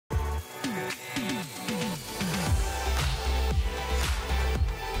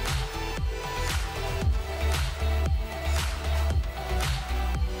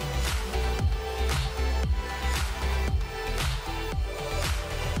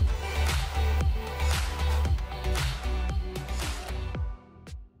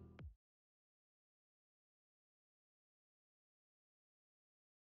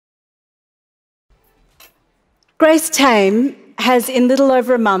Grace Tame has, in little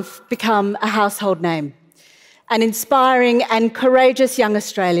over a month, become a household name, an inspiring and courageous young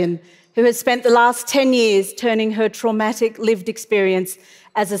Australian who has spent the last 10 years turning her traumatic lived experience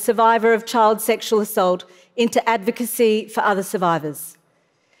as a survivor of child sexual assault into advocacy for other survivors.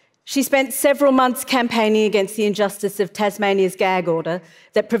 She spent several months campaigning against the injustice of Tasmania's gag order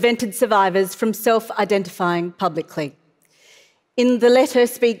that prevented survivors from self-identifying publicly. In the Let Her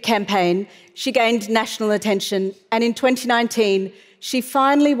Speak campaign, she gained national attention, and in 2019, she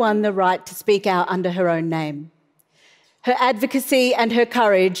finally won the right to speak out under her own name. Her advocacy and her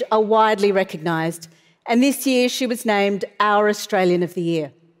courage are widely recognised, and this year she was named Our Australian of the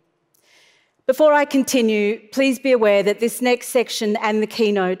Year. Before I continue, please be aware that this next section and the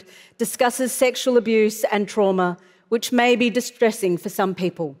keynote discusses sexual abuse and trauma, which may be distressing for some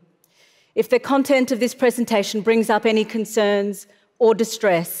people. If the content of this presentation brings up any concerns or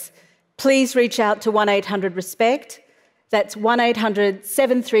distress, please reach out to 1800-RESPECT, that's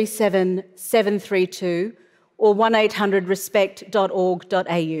 1800-737-732, or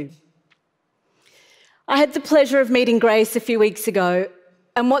 1800respect.org.au. I had the pleasure of meeting Grace a few weeks ago,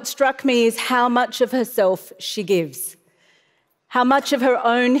 and what struck me is how much of herself she gives, how much of her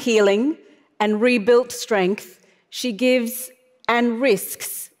own healing and rebuilt strength she gives and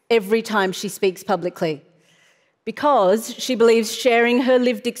risks every time she speaks publicly, because she believes sharing her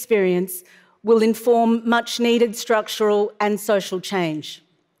lived experience will inform much-needed structural and social change.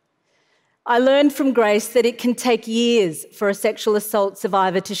 I learned from Grace that it can take years for a sexual assault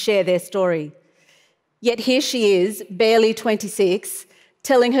survivor to share their story. Yet here she is, barely 26,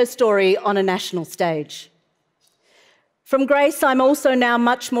 telling her story on a national stage. From Grace, I'm also now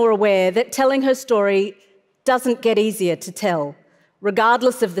much more aware that telling her story doesn't get easier to tell,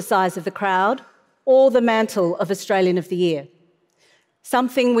 regardless of the size of the crowd or the mantle of Australian of the Year,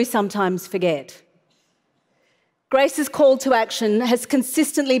 something we sometimes forget. Grace's call to action has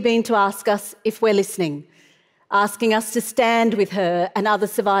consistently been to ask us if we're listening, asking us to stand with her and other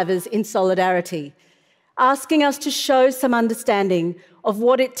survivors in solidarity, asking us to show some understanding of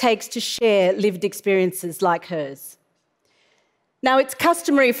what it takes to share lived experiences like hers. Now, it's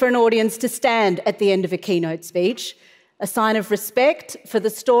customary for an audience to stand at the end of a keynote speech, a sign of respect for the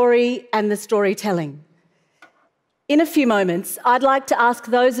story and the storytelling. In a few moments, I'd like to ask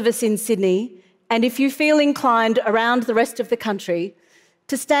those of us in Sydney, and if you feel inclined around the rest of the country,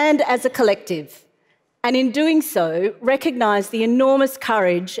 to stand as a collective, and in doing so, recognise the enormous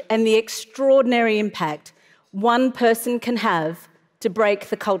courage and the extraordinary impact one person can have to break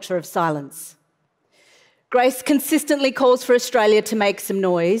the culture of silence. Grace consistently calls for Australia to make some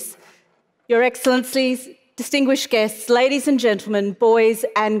noise. Your Excellencies, distinguished guests, ladies and gentlemen, boys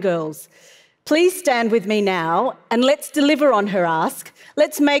and girls, please stand with me now and let's deliver on her ask.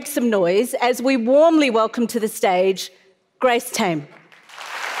 Let's make some noise as we warmly welcome to the stage Grace Tame.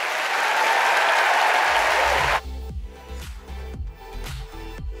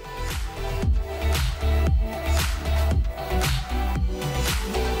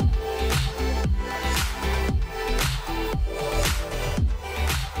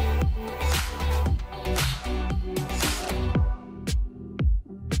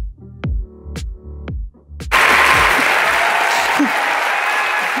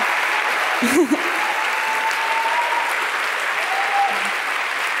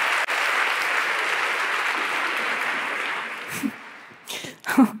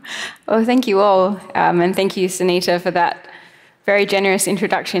 Well, thank you all, and thank you, Sunita, for that very generous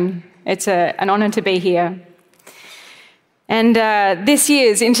introduction. It's an honour to be here. And this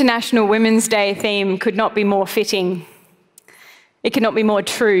year's International Women's Day theme could not be more fitting. It could not be more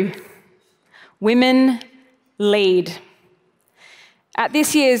true. Women lead. At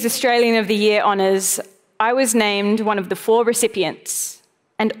this year's Australian of the Year honours, I was named one of the 4 recipients,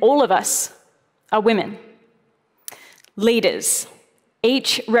 and all of us are women. Leaders,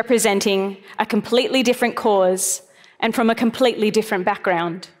 each representing a completely different cause and from a completely different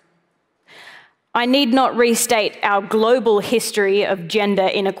background. I need not restate our global history of gender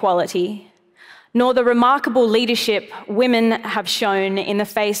inequality, nor the remarkable leadership women have shown in the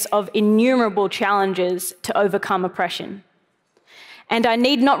face of innumerable challenges to overcome oppression. And I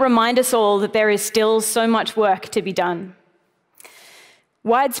need not remind us all that there is still so much work to be done.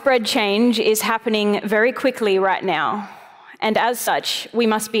 Widespread change is happening very quickly right now, and as such, we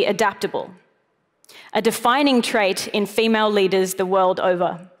must be adaptable, a defining trait in female leaders the world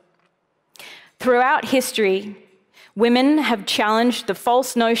over. Throughout history, women have challenged the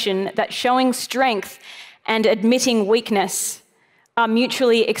false notion that showing strength and admitting weakness are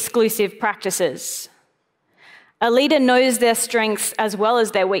mutually exclusive practices. A leader knows their strengths as well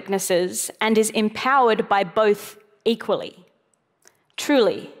as their weaknesses and is empowered by both equally.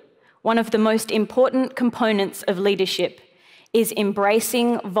 Truly, one of the most important components of leadership is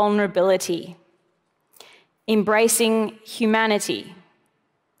embracing vulnerability, embracing humanity,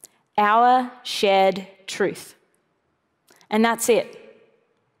 our shared truth. And that's it,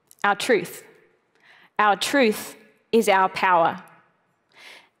 our truth. Our truth is our power.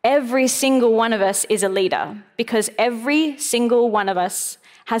 Every single one of us is a leader because every single one of us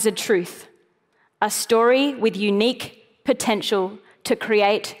has a truth, a story with unique potential to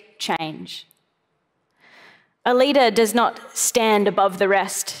create change. A leader does not stand above the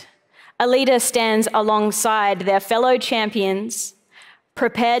rest. A leader stands alongside their fellow champions,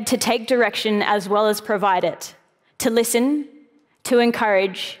 prepared to take direction as well as provide it, to listen, to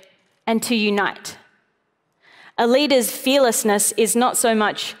encourage, and to unite. A leader's fearlessness is not so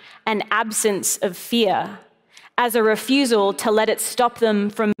much an absence of fear as a refusal to let it stop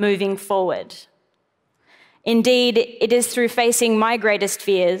them from moving forward. Indeed, it is through facing my greatest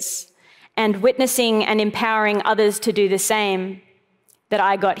fears and witnessing and empowering others to do the same that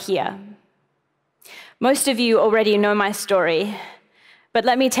I got here. Most of you already know my story, but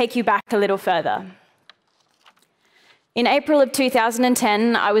let me take you back a little further. In April of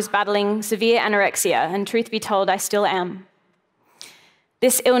 2010, I was battling severe anorexia, and truth be told, I still am.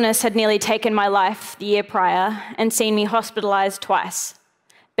 This illness had nearly taken my life the year prior and seen me hospitalized twice,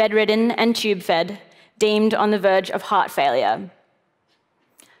 bedridden and tube-fed, deemed on the verge of heart failure.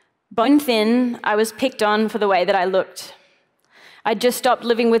 Bone thin, I was picked on for the way that I looked. I'd just stopped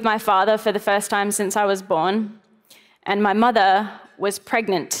living with my father for the first time since I was born, and my mother was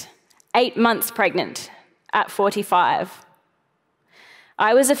pregnant, 8 months pregnant, at 45.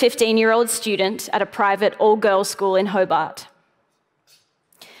 I was a 15-year-old student at a private all-girls school in Hobart.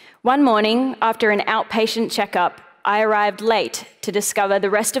 One morning, after an outpatient checkup, I arrived late to discover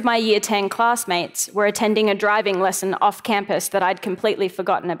the rest of my Year 10 classmates were attending a driving lesson off campus that I'd completely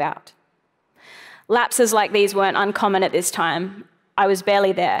forgotten about. Lapses like these weren't uncommon at this time. I was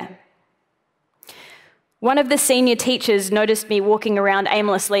barely there. One of the senior teachers noticed me walking around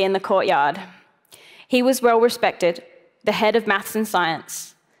aimlessly in the courtyard. He was well respected, the head of maths and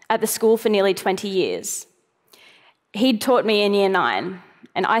science, at the school for nearly 20 years. He'd taught me in Year 9,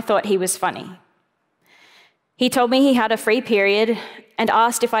 and I thought he was funny. He told me he had a free period and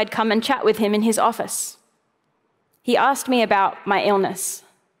asked if I'd come and chat with him in his office. He asked me about my illness.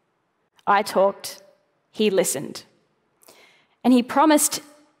 I talked, he listened. And he promised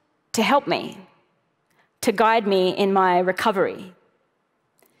to help me, to guide me in my recovery.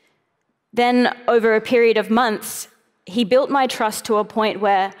 Then, over a period of months, he built my trust to a point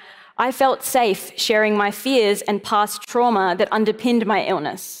where I felt safe sharing my fears and past trauma that underpinned my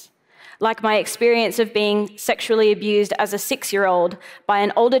illness, like my experience of being sexually abused as a 6-year-old by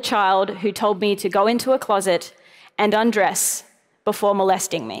an older child who told me to go into a closet and undress before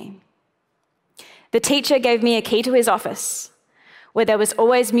molesting me. The teacher gave me a key to his office, where there was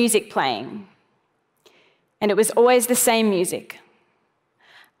always music playing, and it was always the same music,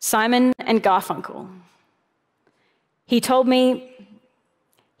 Simon and Garfunkel. He told me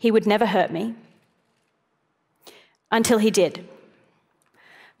he would never hurt me, until he did,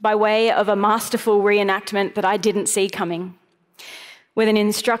 by way of a masterful reenactment that I didn't see coming, with an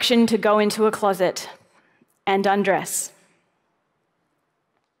instruction to go into a closet and undress.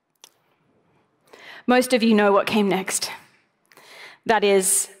 Most of you know what came next. That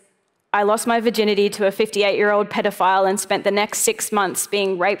is, I lost my virginity to a 58-year-old pedophile and spent the next 6 months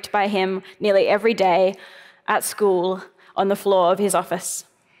being raped by him nearly every day at school on the floor of his office.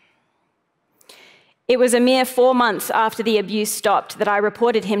 It was a mere 4 months after the abuse stopped that I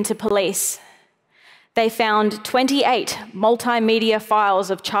reported him to police. They found 28 multimedia files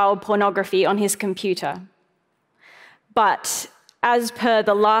of child pornography on his computer. But as per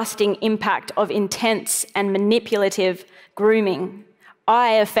the lasting impact of intense and manipulative grooming,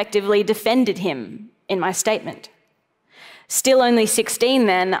 I effectively defended him in my statement. Still only 16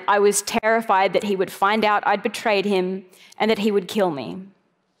 then, I was terrified that he would find out I'd betrayed him and that he would kill me.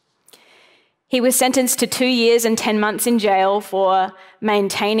 He was sentenced to 2 years and 10 months in jail for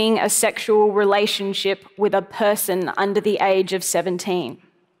maintaining a sexual relationship with a person under the age of 17.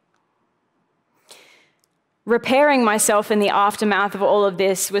 Repairing myself in the aftermath of all of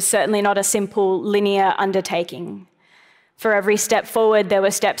this was certainly not a simple, linear undertaking. For every step forward, there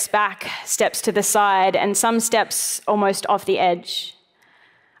were steps back, steps to the side, and some steps almost off the edge.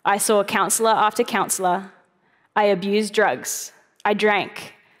 I saw counselor after counselor. I abused drugs. I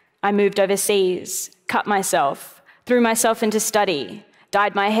drank. I moved overseas, cut myself, threw myself into study,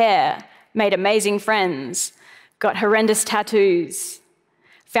 dyed my hair, made amazing friends, got horrendous tattoos,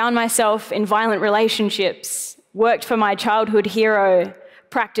 found myself in violent relationships, worked for my childhood hero,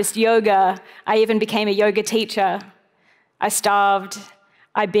 practiced yoga. I even became a yoga teacher. I starved,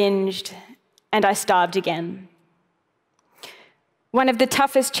 I binged, and I starved again. One of the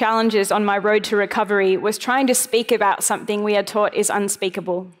toughest challenges on my road to recovery was trying to speak about something we are taught is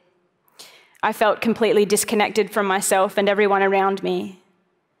unspeakable. I felt completely disconnected from myself and everyone around me.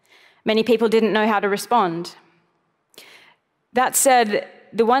 Many people didn't know how to respond. That said,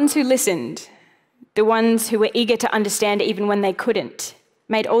 the ones who listened, the ones who were eager to understand even when they couldn't,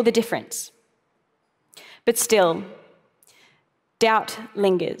 made all the difference. But still, doubt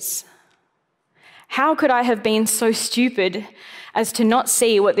lingers. How could I have been so stupid as to not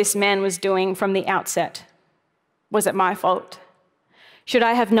see what this man was doing from the outset? Was it my fault? Should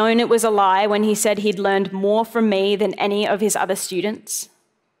I have known it was a lie when he said he'd learned more from me than any of his other students?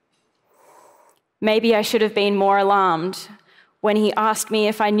 Maybe I should have been more alarmed when he asked me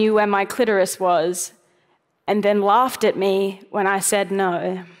if I knew where my clitoris was, and then laughed at me when I said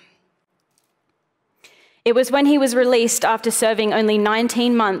no. It was when he was released after serving only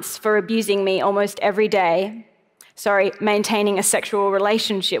 19 months for abusing me almost every day, maintaining a sexual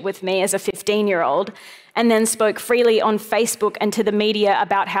relationship with me as a 15-year-old, and then spoke freely on Facebook and to the media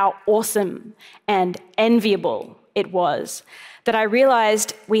about how awesome and enviable it was, that I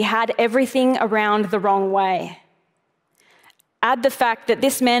realized we had everything around the wrong way. Add the fact that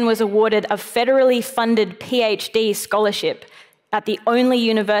this man was awarded a federally funded PhD scholarship at the only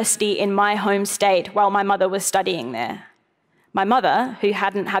university in my home state while my mother was studying there. My mother, who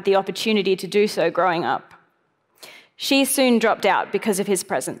hadn't had the opportunity to do so growing up. She soon dropped out because of his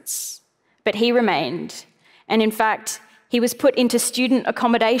presence, but he remained. And in fact, he was put into student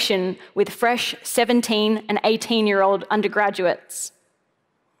accommodation with fresh 17 and 18-year-old undergraduates.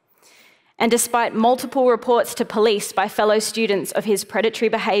 And despite multiple reports to police by fellow students of his predatory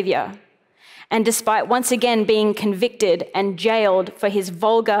behavior, and despite once again being convicted and jailed for his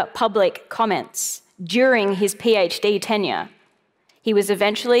vulgar public comments during his PhD tenure, he was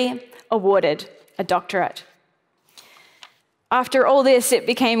eventually awarded a doctorate. After all this, it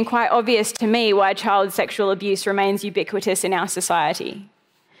became quite obvious to me why child sexual abuse remains ubiquitous in our society.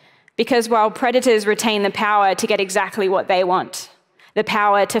 Because while predators retain the power to get exactly what they want, the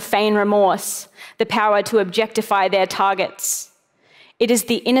power to feign remorse, the power to objectify their targets, it is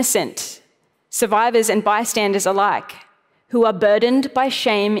the innocent, survivors and bystanders alike, who are burdened by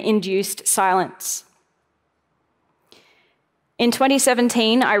shame-induced silence. In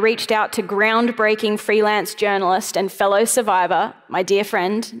 2017, I reached out to groundbreaking freelance journalist and fellow survivor, my dear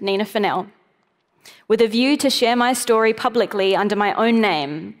friend, Nina Fennell, with a view to share my story publicly under my own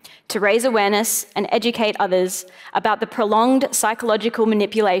name, to raise awareness and educate others about the prolonged psychological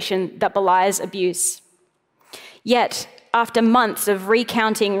manipulation that belies abuse. Yet, after months of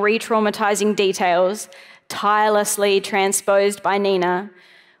recounting re-traumatizing details, tirelessly transposed by Nina,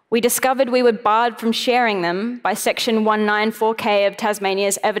 we discovered we were barred from sharing them by Section 194K of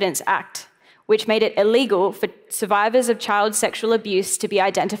Tasmania's Evidence Act, which made it illegal for survivors of child sexual abuse to be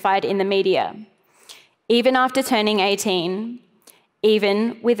identified in the media, even after turning 18,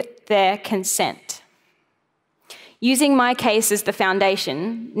 even with their consent. Using my case as the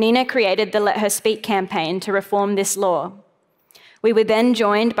foundation, Nina created the Let Her Speak campaign to reform this law. We were then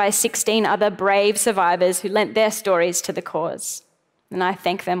joined by 16 other brave survivors who lent their stories to the cause, and I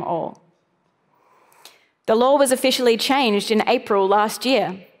thank them all. The law was officially changed in April last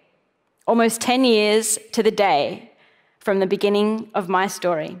year, almost 10 years to the day from the beginning of my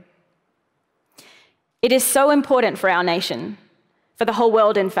story. It is so important for our nation, for the whole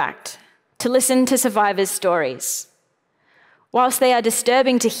world in fact, to listen to survivors' stories. Whilst they are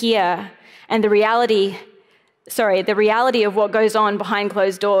disturbing to hear, and the reality of what goes on behind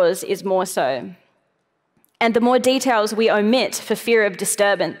closed doors is more so. And the more details we omit for fear of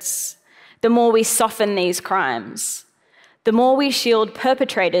disturbance, the more we soften these crimes, the more we shield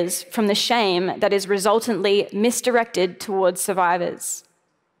perpetrators from the shame that is resultantly misdirected towards survivors.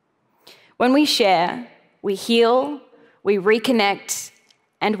 When we share, we heal, we reconnect,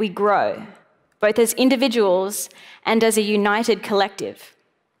 and we grow, both as individuals and as a united collective.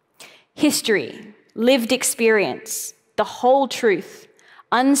 History, lived experience, the whole truth,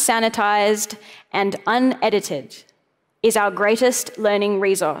 unsanitized, and unedited, is our greatest learning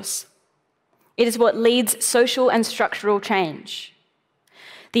resource. It is what leads social and structural change.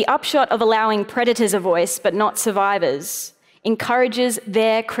 The upshot of allowing predators a voice but not survivors encourages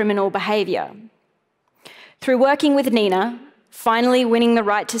their criminal behavior. Through working with Nina, finally winning the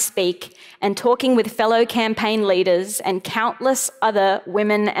right to speak, and talking with fellow campaign leaders and countless other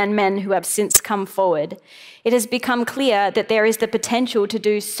women and men who have since come forward, it has become clear that there is the potential to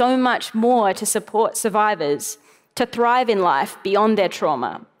do so much more to support survivors to thrive in life beyond their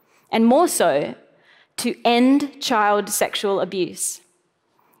trauma, and more so, to end child sexual abuse.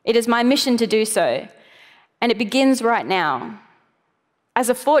 It is my mission to do so, and it begins right now. As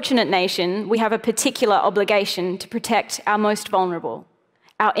a fortunate nation, we have a particular obligation to protect our most vulnerable,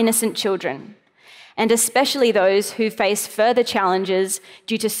 our innocent children, and especially those who face further challenges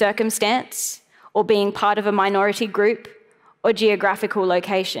due to circumstance or being part of a minority group or geographical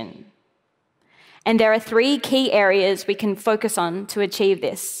location. And there are 3 key areas we can focus on to achieve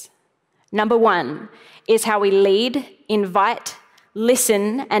this. Number 1 is how we lead, invite,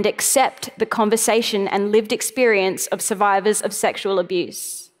 listen, and accept the conversation and lived experience of survivors of sexual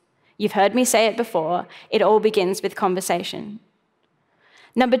abuse. You've heard me say it before, it all begins with conversation.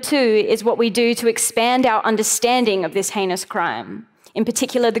 Number 2 is what we do to expand our understanding of this heinous crime, in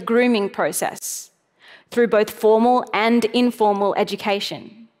particular the grooming process, through both formal and informal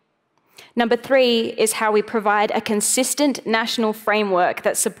education. Number 3 is how we provide a consistent national framework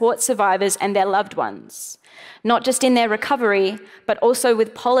that supports survivors and their loved ones, not just in their recovery, but also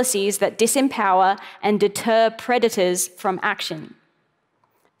with policies that disempower and deter predators from action.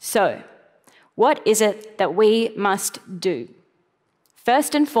 So, what is it that we must do?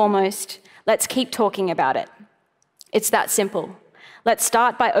 First and foremost, let's keep talking about it. It's that simple. Let's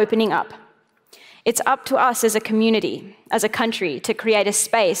start by opening up. It's up to us as a community, as a country, to create a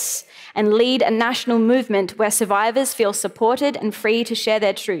space and lead a national movement where survivors feel supported and free to share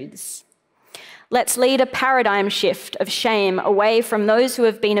their truths. Let's lead a paradigm shift of shame away from those who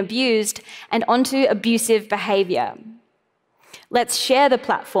have been abused and onto abusive behavior. Let's share the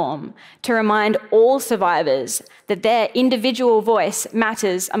platform to remind all survivors that their individual voice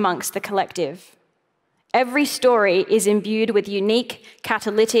matters amongst the collective. Every story is imbued with unique,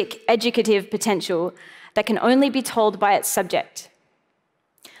 catalytic, educative potential that can only be told by its subject.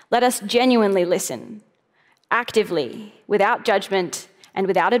 Let us genuinely listen, actively, without judgment and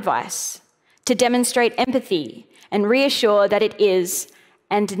without advice, to demonstrate empathy and reassure that it is,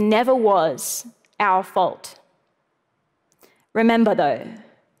 and never was, our fault. Remember, though,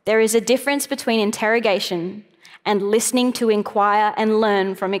 there is a difference between interrogation and listening to inquire and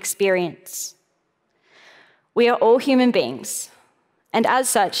learn from experience. We are all human beings, and as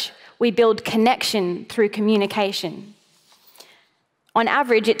such, we build connection through communication. On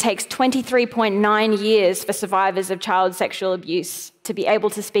average, it takes 23.9 years for survivors of child sexual abuse to be able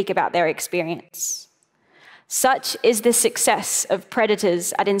to speak about their experience. Such is the success of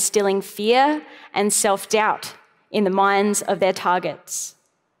predators at instilling fear and self-doubt in the minds of their targets.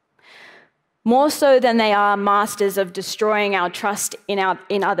 More so than they are masters of destroying our trust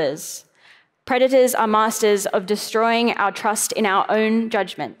in others, predators are masters of destroying our trust in our own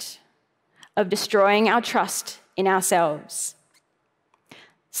judgment, of destroying our trust in ourselves.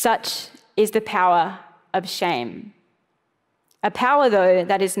 Such is the power of shame. A power, though,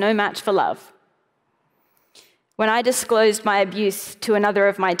 that is no match for love. When I disclosed my abuse to another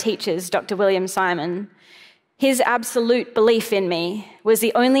of my teachers, Dr. William Simon, his absolute belief in me was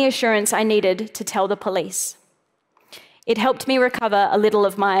the only assurance I needed to tell the police. It helped me recover a little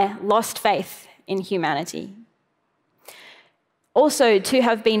of my lost faith in humanity. Also, to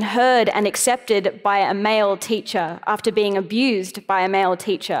have been heard and accepted by a male teacher after being abused by a male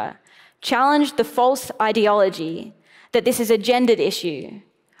teacher challenged the false ideology that this is a gendered issue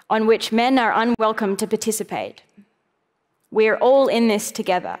on which men are unwelcome to participate. We're all in this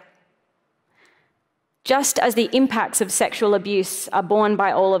together. Just as the impacts of sexual abuse are borne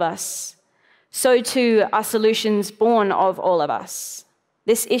by all of us, so too are solutions born of all of us.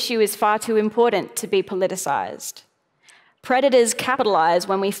 This issue is far too important to be politicized. Predators capitalize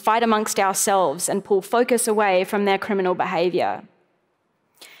when we fight amongst ourselves and pull focus away from their criminal behavior.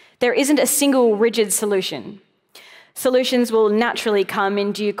 There isn't a single rigid solution. Solutions will naturally come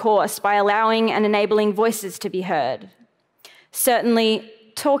in due course by allowing and enabling voices to be heard. Certainly,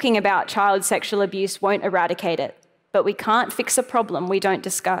 talking about child sexual abuse won't eradicate it, but we can't fix a problem we don't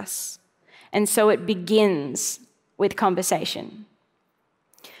discuss. And so it begins with conversation.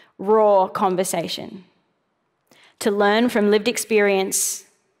 Raw conversation. To learn from lived experience,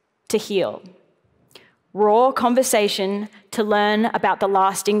 to heal. Raw conversation to learn about the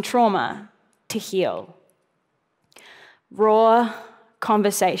lasting trauma to heal. Raw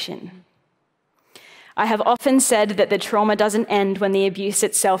conversation. I have often said that the trauma doesn't end when the abuse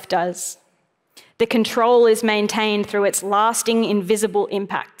itself does. The control is maintained through its lasting, invisible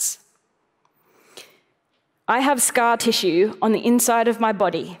impacts. I have scar tissue on the inside of my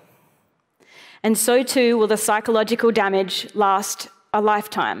body, and so too will the psychological damage last a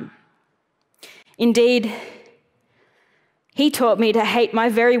lifetime. Indeed, he taught me to hate my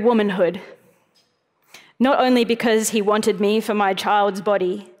very womanhood, not only because he wanted me for my child's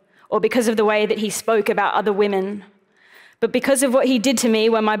body, or because of the way that he spoke about other women, but because of what he did to me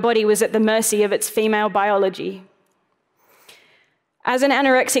when my body was at the mercy of its female biology. As an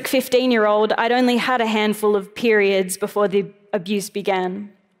anorexic 15-year-old, I'd only had a handful of periods before the abuse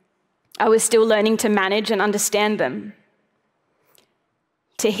began. I was still learning to manage and understand them.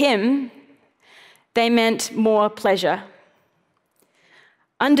 To him, they meant more pleasure.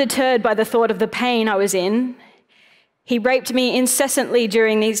 Undeterred by the thought of the pain I was in, he raped me incessantly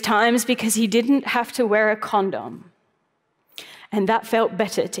during these times because he didn't have to wear a condom. And that felt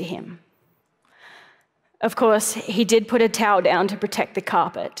better to him. Of course, he did put a towel down to protect the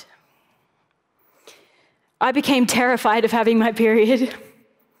carpet. I became terrified of having my period.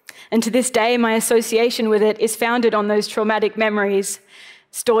 And to this day, my association with it is founded on those traumatic memories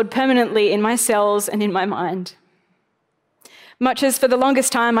stored permanently in my cells and in my mind. Much as for the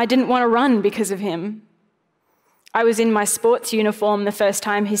longest time, I didn't want to run because of him. I was in my sports uniform the first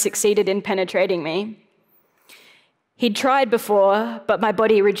time he succeeded in penetrating me. He'd tried before, but my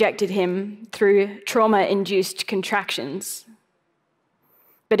body rejected him through trauma-induced contractions.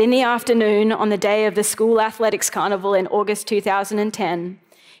 But in the afternoon, on the day of the school athletics carnival in August 2010,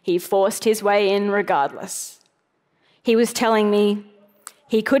 he forced his way in regardless. He was telling me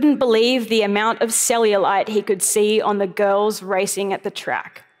he couldn't believe the amount of cellulite he could see on the girls racing at the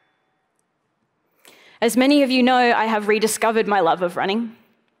track. As many of you know, I have rediscovered my love of running.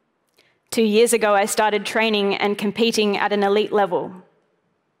 2 years ago, I started training and competing at an elite level.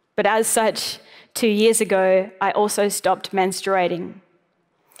 But as such, 2 years ago, I also stopped menstruating.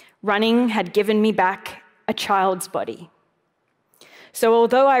 Running had given me back a child's body. So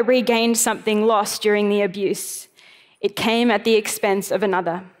although I regained something lost during the abuse, it came at the expense of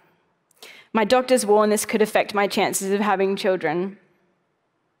another. My doctors warned this could affect my chances of having children.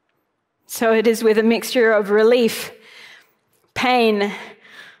 So it is with a mixture of relief, pain,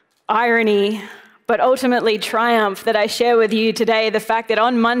 irony, but ultimately triumph that I share with you today the fact that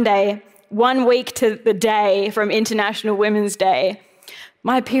on Monday, 1 week to the day from International Women's Day,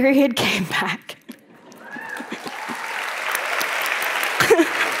 my period came back.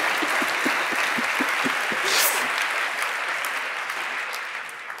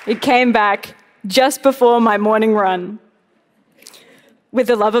 It came back just before my morning run with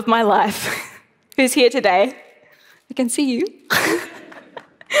the love of my life, who's here today. I can see you.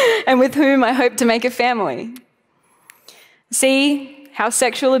 And with whom I hope to make a family. See how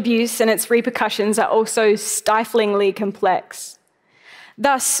sexual abuse and its repercussions are also stiflingly complex.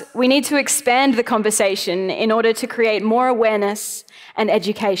 Thus, we need to expand the conversation in order to create more awareness and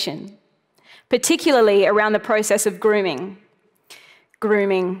education, particularly around the process of grooming.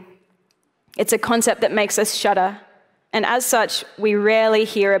 Grooming. It's a concept that makes us shudder, and as such, we rarely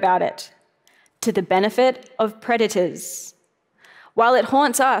hear about it, to the benefit of predators. While it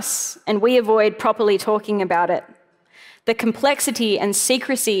haunts us and we avoid properly talking about it, the complexity and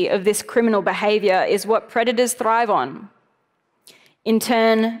secrecy of this criminal behavior is what predators thrive on. In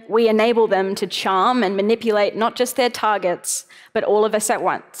turn, we enable them to charm and manipulate not just their targets, but all of us at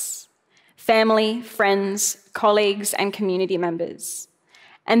once: family, friends, colleagues, and community members.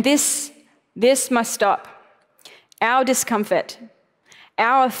 And this must stop. Our discomfort,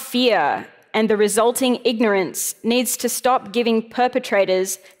 our fear, and the resulting ignorance needs to stop giving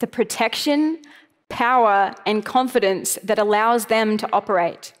perpetrators the protection, power, and confidence that allows them to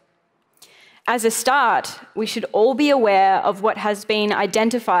operate. As a start, we should all be aware of what has been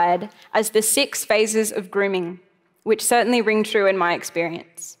identified as the 6 phases of grooming, which certainly ring true in my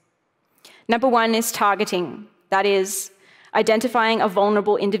experience. Number 1 is targeting, that is, identifying a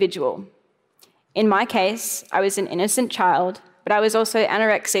vulnerable individual. In my case, I was an innocent child, but I was also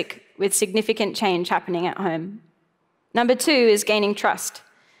anorexic with significant change happening at home. Number 2 is gaining trust.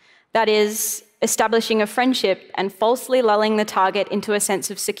 That is, establishing a friendship and falsely lulling the target into a sense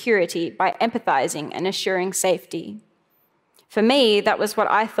of security by empathizing and assuring safety. For me, that was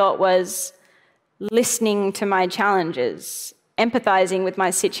what I thought was listening to my challenges, empathizing with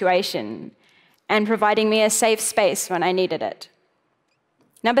my situation, and providing me a safe space when I needed it.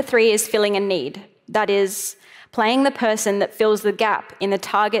 Number 3 is filling a need. That is, playing the person that fills the gap in the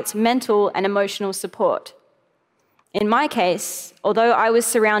target's mental and emotional support. In my case, although I was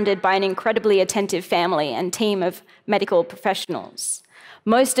surrounded by an incredibly attentive family and team of medical professionals,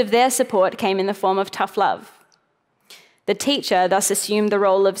 most of their support came in the form of tough love. The teacher thus assumed the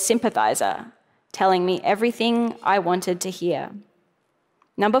role of sympathizer, telling me everything I wanted to hear.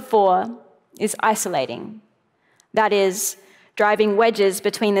 Number 4 is isolating. That is, driving wedges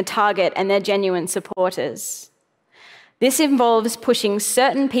between the target and their genuine supporters. This involves pushing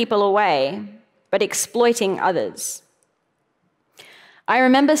certain people away, but exploiting others. I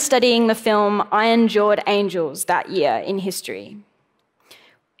remember studying the film Iron-Jawed Angels that year in history.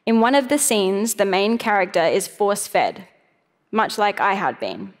 In one of the scenes, the main character is force-fed, much like I had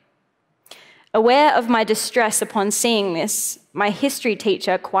been. Aware of my distress upon seeing this, my history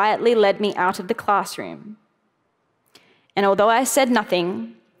teacher quietly led me out of the classroom. And although I said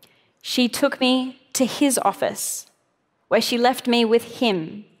nothing, she took me to his office, where she left me with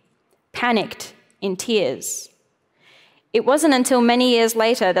him, panicked, in tears. It wasn't until many years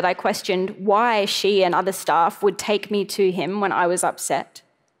later that I questioned why she and other staff would take me to him when I was upset.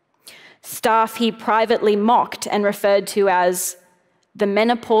 Staff he privately mocked and referred to as the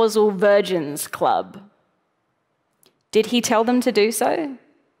Menopausal Virgins Club. Did he tell them to do so?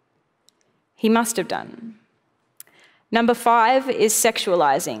 He must have done. Number 5 is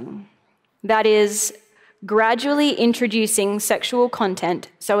sexualizing. That is, gradually introducing sexual content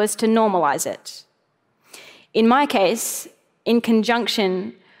so as to normalize it. In my case, in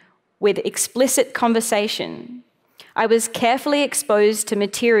conjunction with explicit conversation, I was carefully exposed to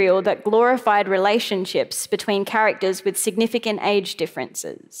material that glorified relationships between characters with significant age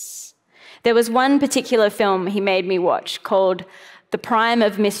differences. There was one particular film he made me watch called The Prime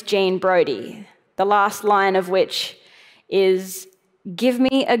of Miss Jean Brodie, the last line of which is, "Give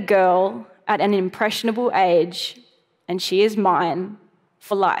me a girl at an impressionable age, and she is mine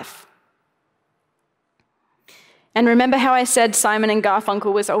for life." And remember how I said Simon and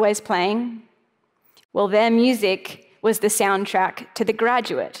Garfunkel was always playing? Well, their music was the soundtrack to The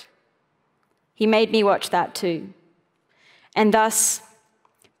Graduate. He made me watch that too. And thus,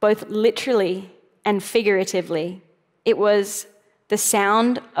 both literally and figuratively, it was the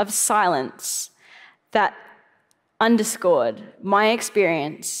sound of silence that underscored my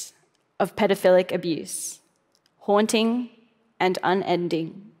experience of pedophilic abuse, haunting and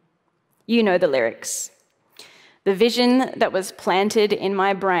unending. You know the lyrics. The vision that was planted in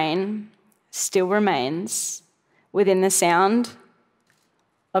my brain still remains within the sound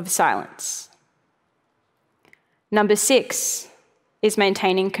of silence. Number 6 is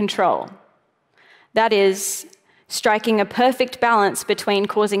maintaining control. That is, striking a perfect balance between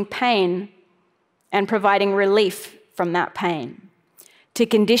causing pain and providing relief from that pain, to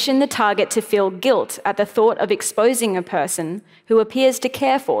condition the target to feel guilt at the thought of exposing a person who appears to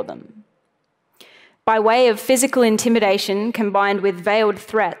care for them. By way of physical intimidation combined with veiled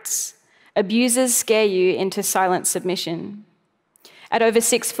threats, abusers scare you into silent submission. At over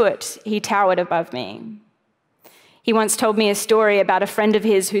 6 foot, he towered above me. He once told me a story about a friend of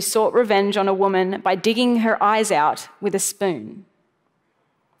his who sought revenge on a woman by digging her eyes out with a spoon.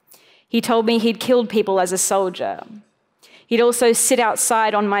 He told me he'd killed people as a soldier. He'd also sit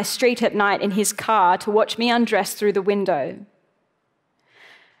outside on my street at night in his car to watch me undress through the window.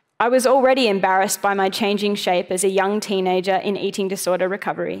 I was already embarrassed by my changing shape as a young teenager in eating disorder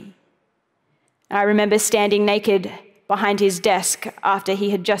recovery. I remember standing naked behind his desk after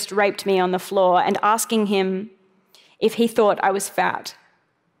he had just raped me on the floor and asking him if he thought I was fat.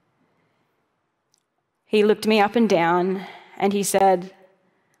 He looked me up and down and he said,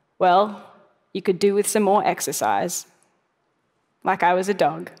 "Well, you could do with some more exercise," like I was a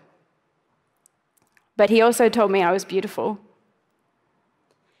dog. But he also told me I was beautiful.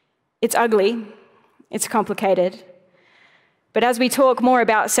 It's ugly, it's complicated, but as we talk more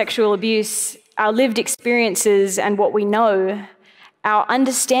about sexual abuse, our lived experiences and what we know, our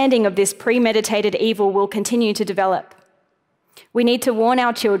understanding of this premeditated evil will continue to develop. We need to warn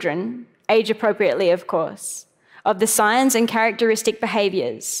our children, age appropriately of course, of the signs and characteristic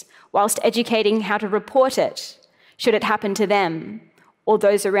behaviours, whilst educating how to report it, should it happen to them or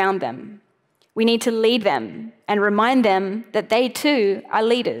those around them. We need to lead them and remind them that they too are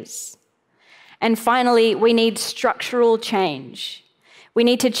leaders. And finally, we need structural change. We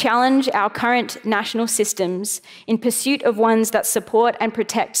need to challenge our current national systems in pursuit of ones that support and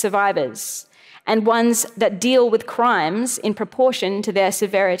protect survivors, and ones that deal with crimes in proportion to their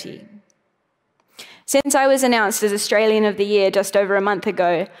severity. Since I was announced as Australian of the Year just over a month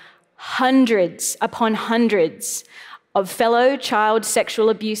ago, hundreds upon hundreds of fellow child sexual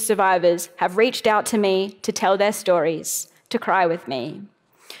abuse survivors have reached out to me to tell their stories, to cry with me.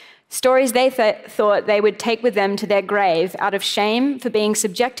 Stories they thought they would take with them to their grave out of shame for being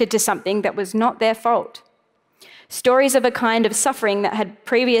subjected to something that was not their fault. Stories of a kind of suffering that had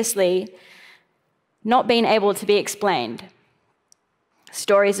previously not been able to be explained.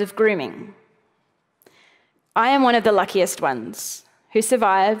 Stories of grooming. I am one of the luckiest ones who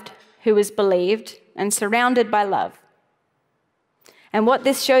survived, who was believed, and surrounded by love. And what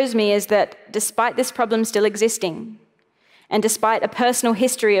this shows me is that despite this problem still existing, and despite a personal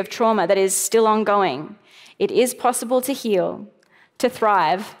history of trauma that is still ongoing, it is possible to heal, to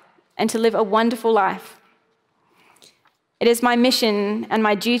thrive, and to live a wonderful life. It is my mission and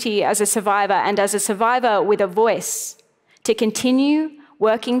my duty as a survivor, and as a survivor with a voice, to continue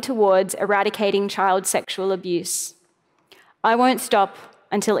working towards eradicating child sexual abuse. I won't stop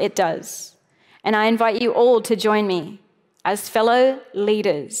until it does, and I invite you all to join me as fellow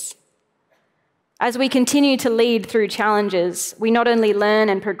leaders. As we continue to lead through challenges, we not only learn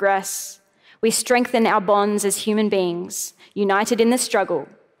and progress, we strengthen our bonds as human beings, united in the struggle,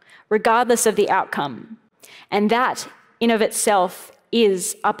 regardless of the outcome. And that, in of itself,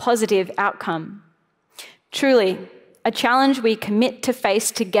 is a positive outcome. Truly, a challenge we commit to face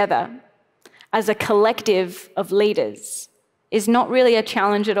together as a collective of leaders is not really a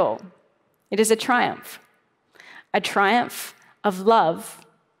challenge at all. It is a triumph of love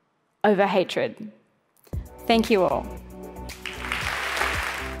over hatred. Thank you all.